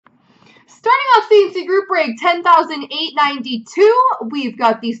Starting off CNC Group Break 10,892, we've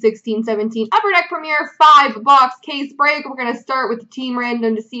got the 1617 Upper Deck Premier 5-box case break. We're going to start with the team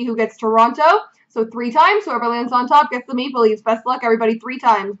random to see who gets Toronto. So 3 times, whoever lands on top gets the Maple Leafs. Best of luck, everybody, 3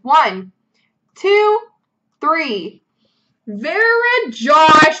 times. 1, 2, 3. Vera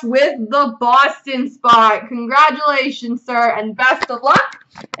Josh with the Boston spot. Congratulations, sir, and best of luck.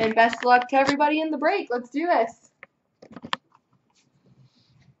 And best of luck to everybody in the break. Let's do this.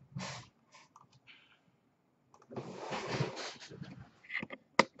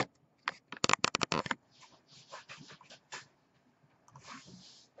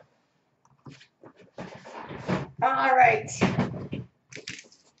 All right.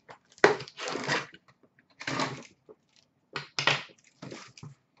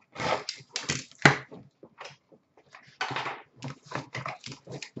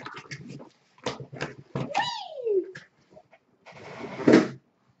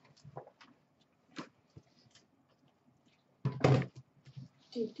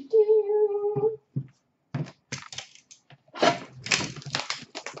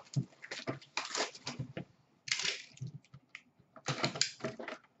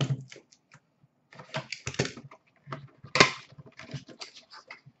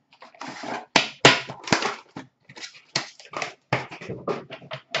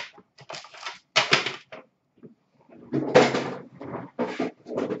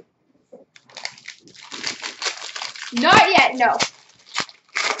 Not yet, no.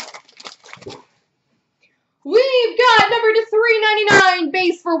 We've got number to 399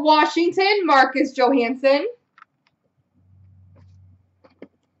 base for Washington, Marcus Johansson.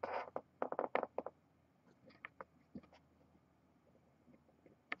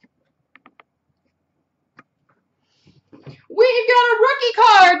 We've got a rookie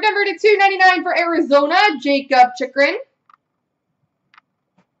card, number to 299 for Arizona, Jacob Chikrin.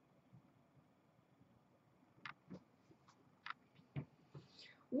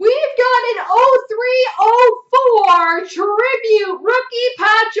 We've got an 0304 tribute rookie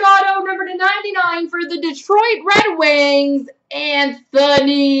patch auto, number to 99 for the Detroit Red Wings,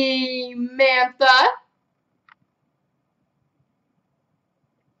 Anthony Mantha.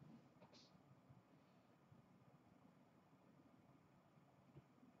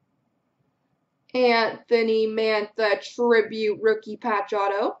 Anthony Mantha tribute rookie patch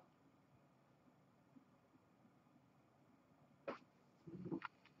auto.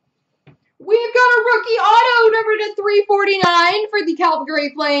 We've got a rookie auto, number to 349 for the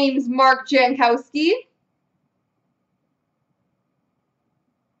Calgary Flames, Mark Jankowski.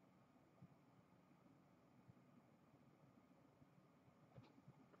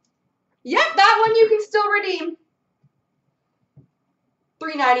 Yep, that one you can still redeem.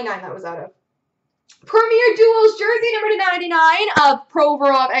 $3.99 that was out of. Premier Duels jersey, number to 99 of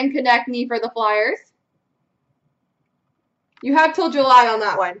Provorov and Konechny for the Flyers. You have till July on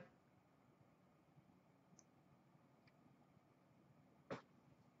that one.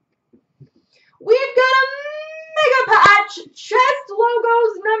 We've got a mega patch, chest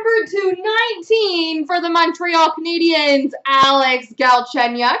logos number to 19 for the Montreal Canadiens, Alex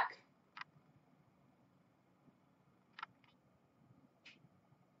Galchenyuk.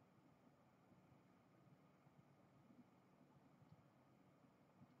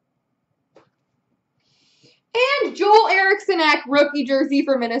 And Joel Eriksson rookie jersey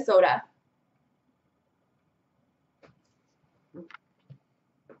for Minnesota.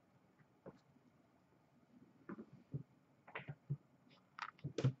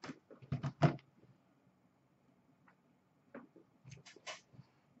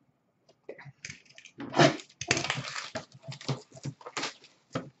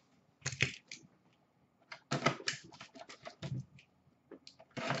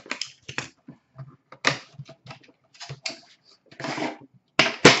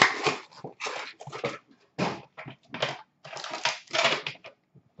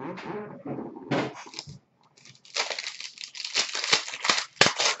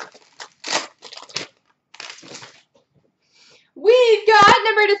 We've got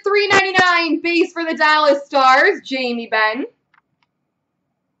number to 399 base for the Dallas Stars, Jamie Benn.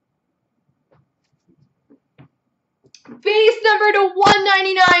 Base number to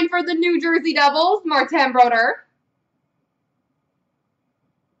 199 for the New Jersey Devils, Martin Brodeur.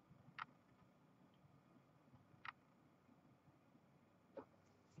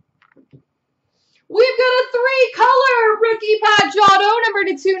 We've got a 3-color rookie patch auto, number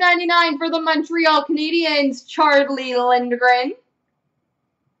to 299 for the Montreal Canadiens, Charlie Lindgren.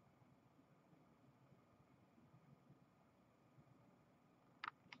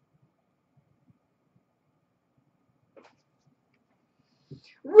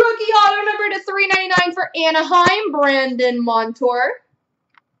 Rookie auto number to 399 for Anaheim, Brandon Montour.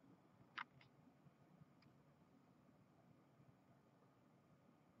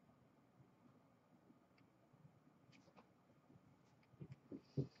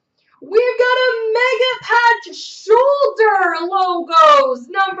 We've got a Mega Patch shoulder logos,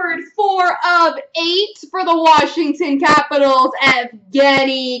 numbered 4/8 for the Washington Capitals,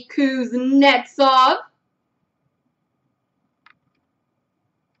 Evgeny Kuznetsov.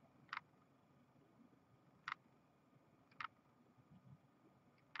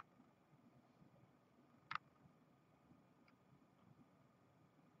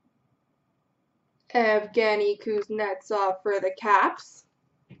 Evgeny Kuznetsov for the Caps.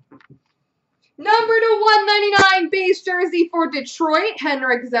 Number to 199 base jersey for Detroit,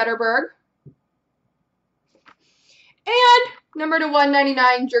 Henrik Zetterberg. And number to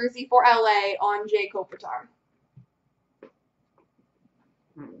 199 jersey for LA on Jay Kopitar.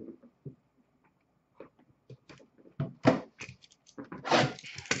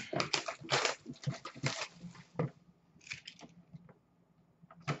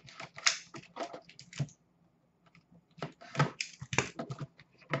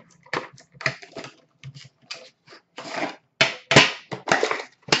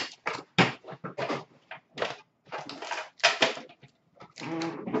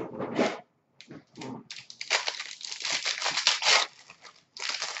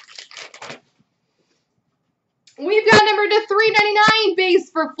 We've got number to 399 base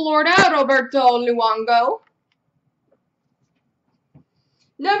for Florida, Roberto Luongo.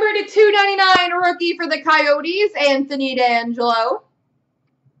 Number to 299 rookie for the Coyotes, Anthony D'Angelo.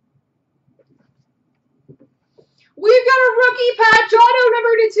 We've got a rookie patch auto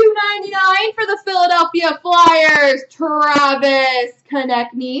number to 299 for the Philadelphia Flyers, Travis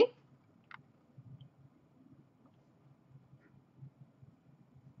Konechny.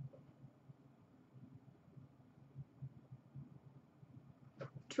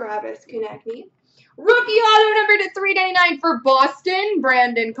 Travis Konechny. Rookie auto number to 399 for Boston,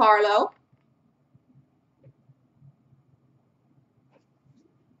 Brandon Carlo.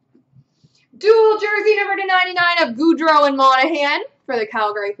 Dual jersey number to 99 of Goudreau and Monahan for the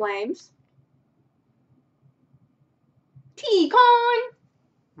Calgary Flames. T-Con.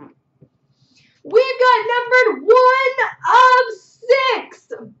 We've got numbered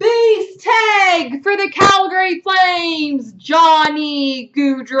 1/6 base tag for the Calgary Flames, Johnny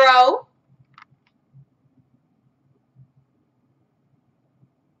Goudreau.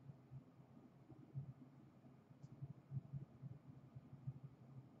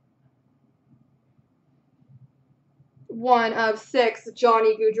 One of 6,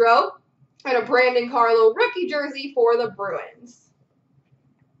 Johnny Goudreau. And a Brandon Carlo rookie jersey for the Bruins.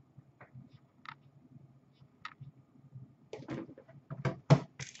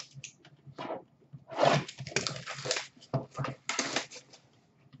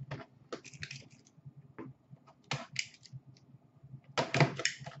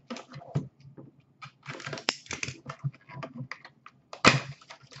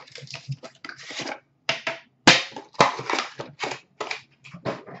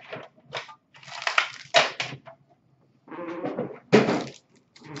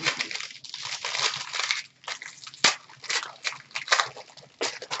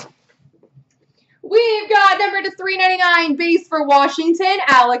 We've got number to 399 base for Washington,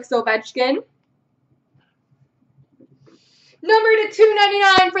 Alex Ovechkin. Number to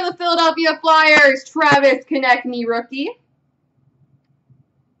 299 for the Philadelphia Flyers, Travis Konechny rookie.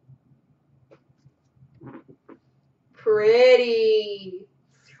 Pretty.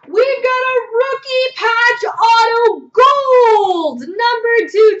 We've got a rookie patch auto gold, number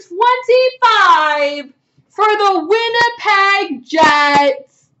 225 for the Winnipeg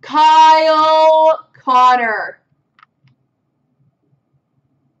Jets, Kyle Connor.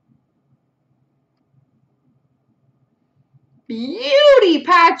 Beauty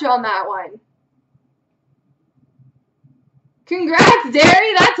patch on that one. Congrats,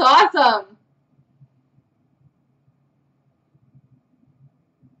 Derry. That's awesome.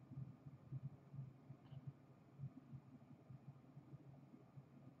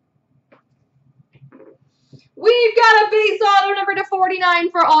 We've got a base auto number to 49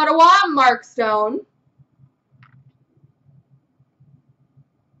 for Ottawa, Mark Stone.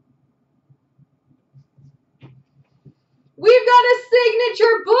 We've got a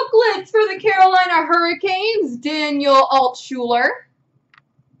signature booklets for the Carolina Hurricanes, Daniel Altshuler.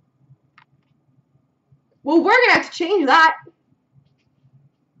 Well, we're going to have to change that.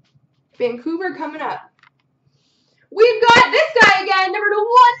 Vancouver coming up. We've got this guy again, number to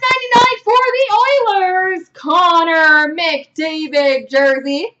 199 for the Oilers, Connor McDavid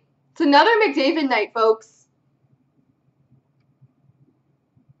jersey. It's another McDavid night, folks.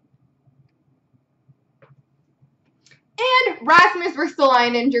 And Rasmus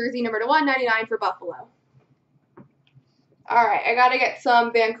Ristolainen jersey, number to 199 for Buffalo. All right, I got to get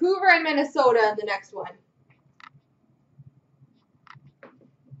some Vancouver and Minnesota in the next one.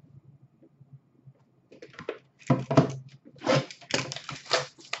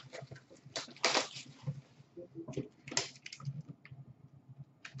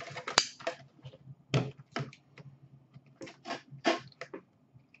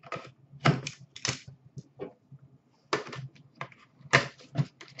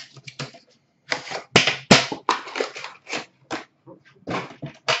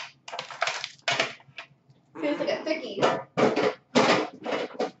 Feels like a thickie.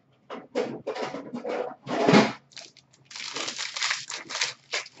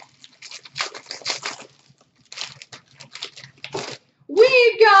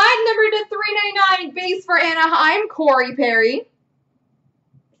 We've got number to 399 base for Anaheim, Corey Perry.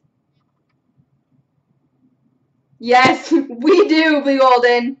 Yes, we do, Blue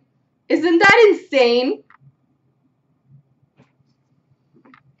Golden. Isn't that insane?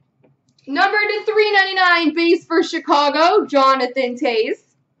 Number to 399 base for Chicago, Jonathan Toews.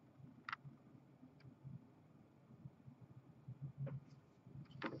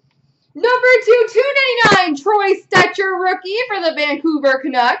 Number to 299 Troy Stecher rookie for the Vancouver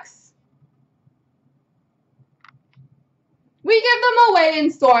Canucks. We give them away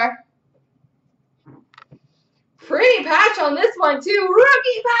in store. Pretty patch on this one too.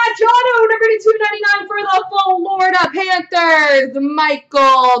 Rookie patch auto number to 299 for the Florida Panthers,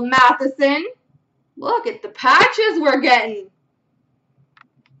 Michael Matheson. Look at the patches we're getting.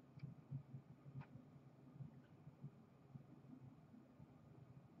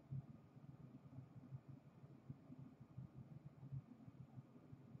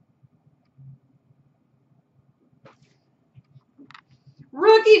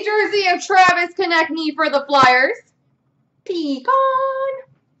 Rookie jersey of Travis Konechny for the Flyers. Pecan.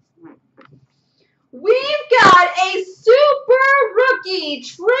 We've got a super rookie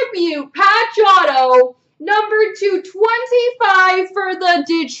tribute patch auto number 225 for the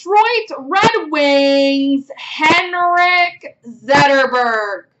Detroit Red Wings, Henrik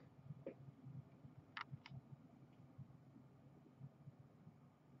Zetterberg.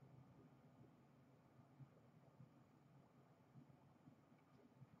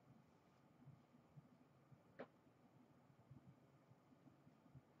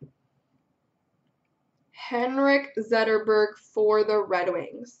 Henrik Zetterberg for the Red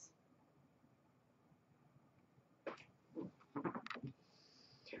Wings.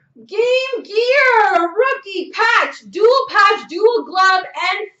 Game Gear, rookie patch, dual glove,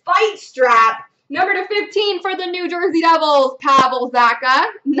 and fight strap. Number to 15 for the New Jersey Devils, Pavel Zacha.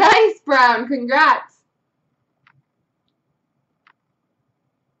 Nice, Brown. Congrats.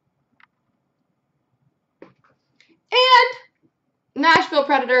 And Nashville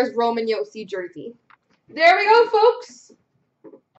Predators, Roman Josi jersey. There we go, folks.